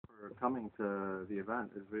coming to the event.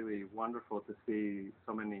 It's really wonderful to see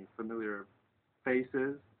so many familiar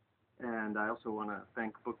faces, and I also want to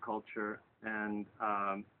thank Book Culture. And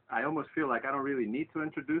I almost feel like I don't really need to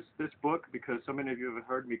introduce this book because so many of you have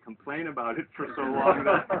heard me complain about it for so long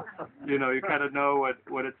that you kind of know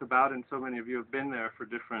what it's about, and so many of you have been there for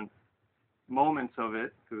different moments of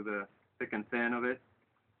it, through the thick and thin of it.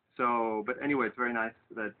 So, but anyway, it's very nice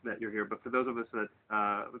that you're here. But for those of us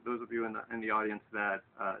those of you in the audience that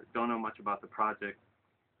don't know much about the project,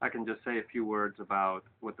 I can just say a few words about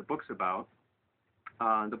what the book's about.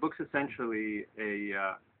 The book's essentially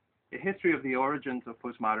a history of the origins of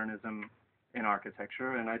postmodernism in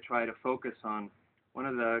architecture, and I try to focus on one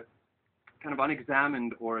of the kind of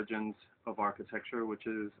unexamined origins of architecture, which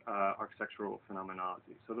is architectural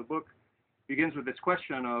phenomenology. So the book begins with this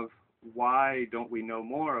question of why don't we know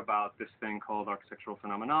more about this thing called architectural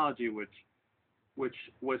phenomenology, which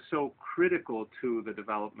was so critical to the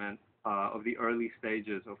development of the early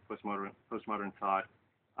stages of postmodern thought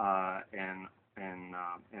in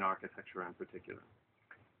architecture in particular.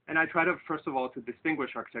 And I try to, first of all, to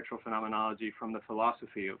distinguish architectural phenomenology from the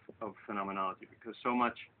philosophy of phenomenology, because so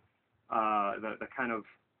much the kind of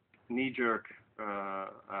knee-jerk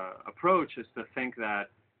approach is to think that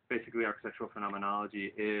basically architectural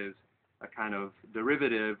phenomenology is a kind of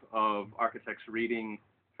derivative of architects reading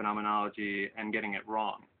phenomenology and getting it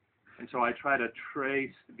wrong. And so I try to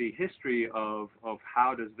trace the history of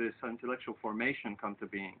how does this intellectual formation come to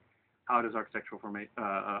being, how does architectural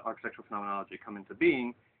phenomenology come into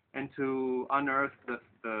being, and to unearth the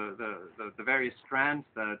various strands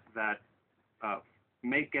that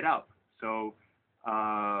make it up. So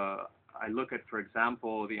I look at, for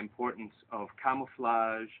example, the importance of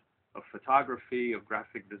camouflage, of photography, of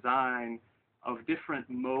graphic design, of different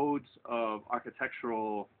modes of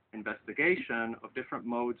architectural investigation, of different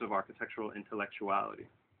modes of architectural intellectuality.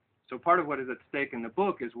 So part of what is at stake in the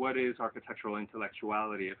book is what is architectural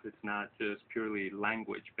intellectuality if it's not just purely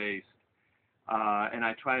language-based. And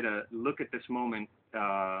I try to look at this moment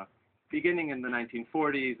beginning in the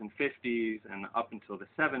 1940s and 50s and up until the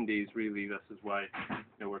 70s, really. This is why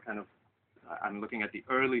we're kind of, I'm looking at the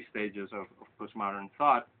early stages of postmodern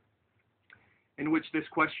thought, in which this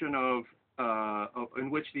question in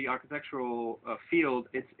which the architectural field,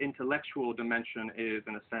 its intellectual dimension is,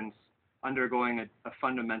 in a sense, undergoing a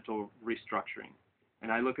fundamental restructuring.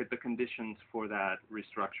 And I look at the conditions for that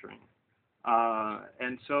restructuring.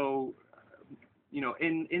 And so,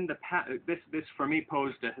 in the past, this for me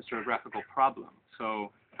posed a historiographical problem.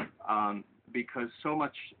 So, because so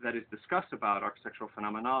much that is discussed about architectural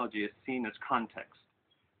phenomenology is seen as context.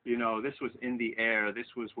 This was in the air.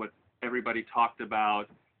 This was what everybody talked about.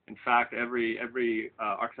 In fact, every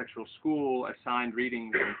architectural school assigned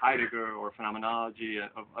readings in Heidegger or phenomenology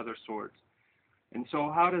of other sorts. And so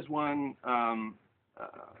how does one, the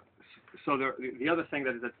other thing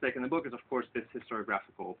that is at stake in the book is, of course, this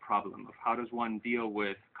historiographical problem of how does one deal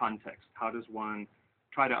with context? How does one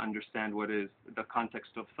try to understand what is the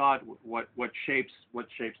context of thought, what shapes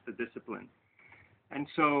the discipline? And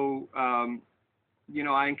so,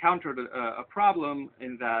 I encountered a problem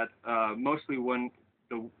in that mostly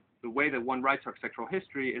the way that one writes architectural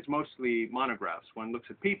history is mostly monographs. One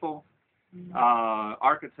looks at people,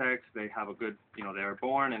 architects, they have a good, they're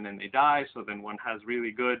born and then they die, so then one has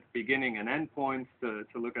really good beginning and end points to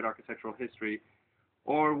look at architectural history.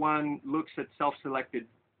 Or one looks at self-selected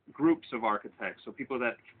groups of architects, so people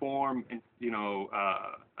that form,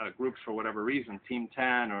 groups for whatever reason, Team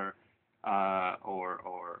 10 or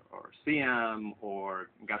CM or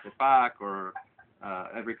Gatepac or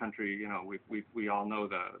every country, we all know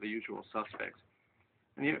the usual suspects.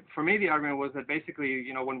 And for me, the argument was that basically,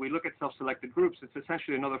 when we look at self-selected groups, it's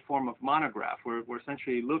essentially another form of monograph. We're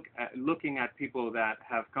essentially looking at people that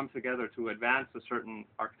have come together to advance a certain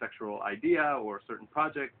architectural idea or a certain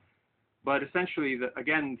project. But essentially,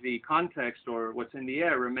 again, the context or what's in the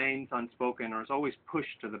air remains unspoken or is always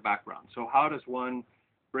pushed to the background. So how does one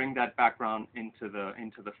bring that background into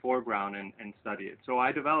the foreground and study it? So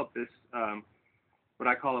I developed this what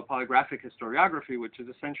I call a polygraphic historiography, which is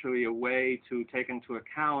essentially a way to take into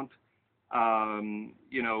account,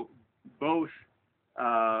 both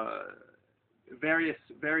various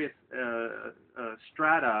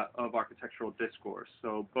strata of architectural discourse.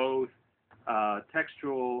 So both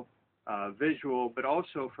textual, visual, but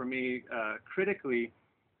also for me, critically,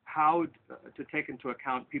 how to take into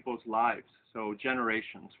account people's lives. So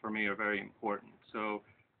generations for me are very important. So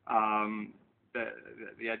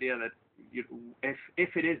the idea that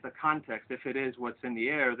if it is the context, if it is what's in the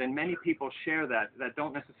air, then many people share that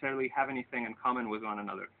don't necessarily have anything in common with one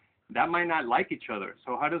another. That might not like each other.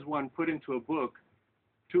 So how does one put into a book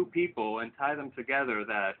two people and tie them together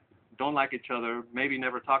that don't like each other, maybe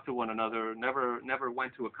never talk to one another, never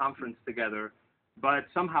went to a conference together, but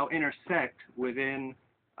somehow intersect within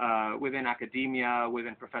academia,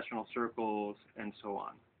 within professional circles, and so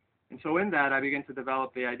on. And so in that, I begin to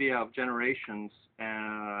develop the idea of generations,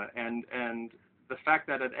 and the fact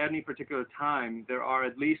that at any particular time there are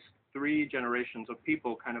at least 3 generations of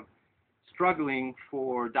people kind of struggling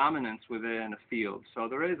for dominance within a field. So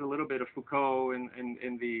there is a little bit of Foucault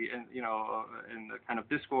in the kind of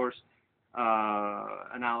discourse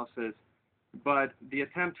analysis, but the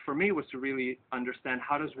attempt for me was to really understand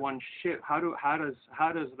how does one shift, how do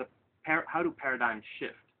paradigms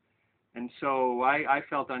shift. And so I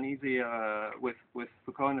felt uneasy with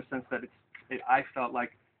Foucault in the sense that I felt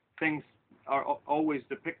like things are always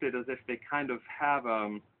depicted as if they kind of have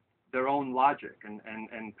their own logic,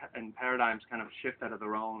 and paradigms kind of shift out of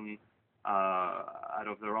their own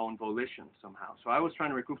volition somehow. So I was trying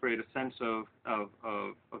to recuperate a sense of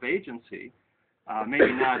agency,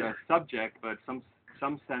 maybe not a subject, but some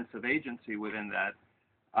sense of agency within that.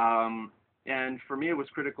 And for me, it was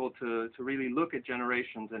critical to really look at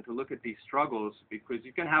generations and to look at these struggles, because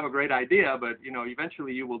you can have a great idea, but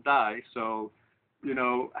eventually you will die. So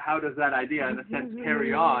how does that idea, in a sense,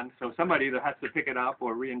 carry on? So somebody either has to pick it up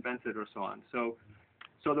or reinvent it or so on. So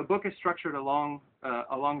the book is structured along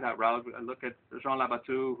that route. I look at Jean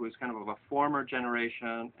Labatut, who is kind of a former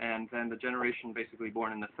generation, and then the generation basically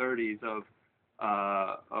born in the 30s of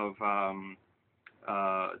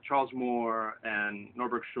Charles Moore and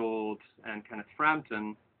Norbert Schultz and Kenneth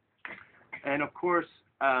Frampton. And of course,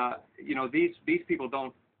 these people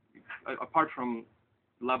don't, apart from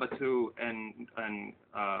Labatut and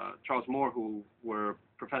Charles Moore, who were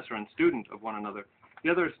professor and student of one another,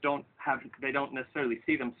 the others don't necessarily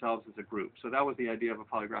see themselves as a group. So that was the idea of a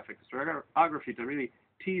polygraphic historiography, to really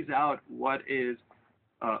tease out what is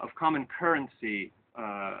of common currency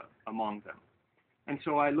among them. And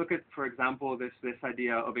so I look at, for example, this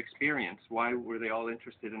idea of experience. Why were they all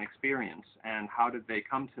interested in experience, and how did they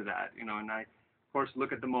come to that? And I, of course,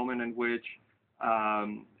 look at the moment in which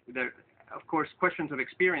of course, questions of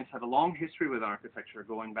experience have a long history with architecture,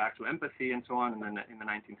 going back to empathy and so on in the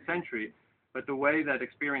 19th century. But the way that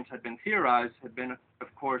experience had been theorized had been,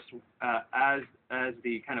 of course, as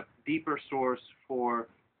the kind of deeper source for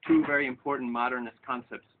 2 very important modernist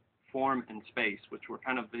concepts, form and space, which were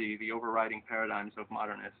kind of the overriding paradigms of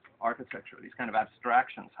modernist architecture, these kind of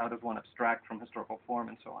abstractions. How does one abstract from historical form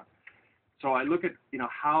and so on? So I look at,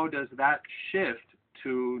 how does that shift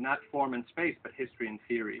to not form and space, but history and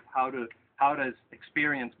theory? How does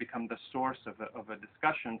experience become the source of a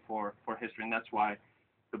discussion for history? And that's why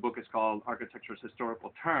the book is called Architecture's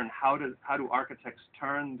Historical Turn. How do architects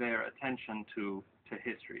turn their attention to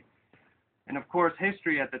history? And of course,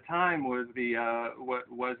 history at the time was the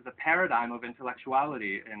paradigm of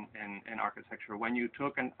intellectuality in architecture. When you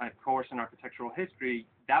took a course in architectural history,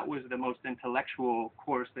 that was the most intellectual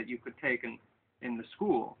course that you could take in the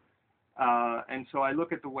school. And so I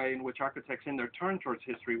look at the way in which architects, in their turn towards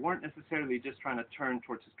history, weren't necessarily just trying to turn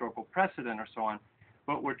towards historical precedent or so on,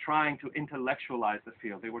 but were trying to intellectualize the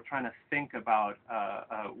field. They were trying to think about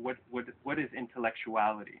what is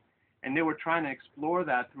intellectuality. And they were trying to explore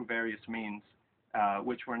that through various means,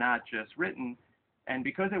 which were not just written. And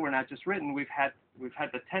because they were not just written, we've had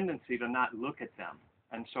the tendency to not look at them.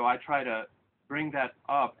 And so I try to bring that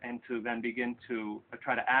up and to then begin to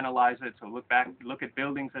try to analyze it. So look at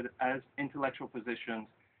buildings as intellectual positions,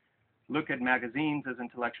 look at magazines as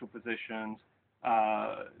intellectual positions,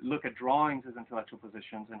 look at drawings as intellectual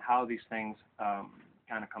positions, and how these things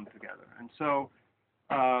kind of come together. And so,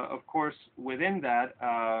 of course, within that,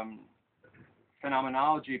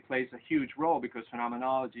 phenomenology plays a huge role, because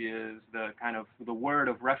phenomenology is the word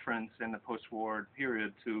of reference in the post-war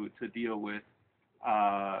period to deal with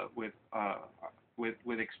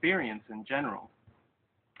experience in general.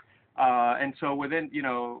 And so within,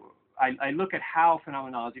 I look at how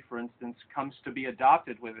phenomenology, for instance, comes to be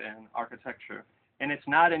adopted within architecture. And it's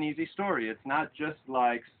not an easy story. It's not just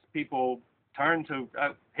like people turn to,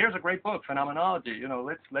 here's a great book, Phenomenology,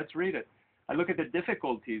 let's read it. I look at the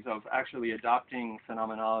difficulties of actually adopting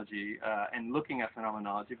phenomenology and looking at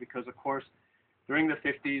phenomenology, because, of course, during the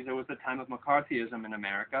 50s, it was the time of McCarthyism in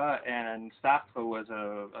America, and Sartre was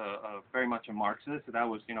very much a Marxist. So that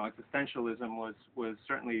was, existentialism was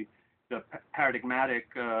certainly the paradigmatic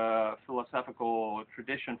philosophical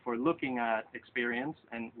tradition for looking at experience,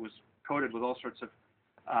 and was coded with all sorts of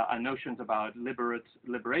notions about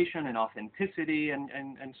liberation and authenticity and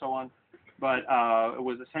so on. But it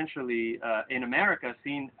was essentially, in America,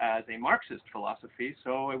 seen as a Marxist philosophy,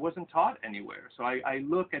 so it wasn't taught anywhere. So I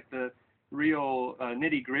look at the real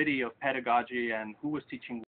nitty-gritty of pedagogy and who was teaching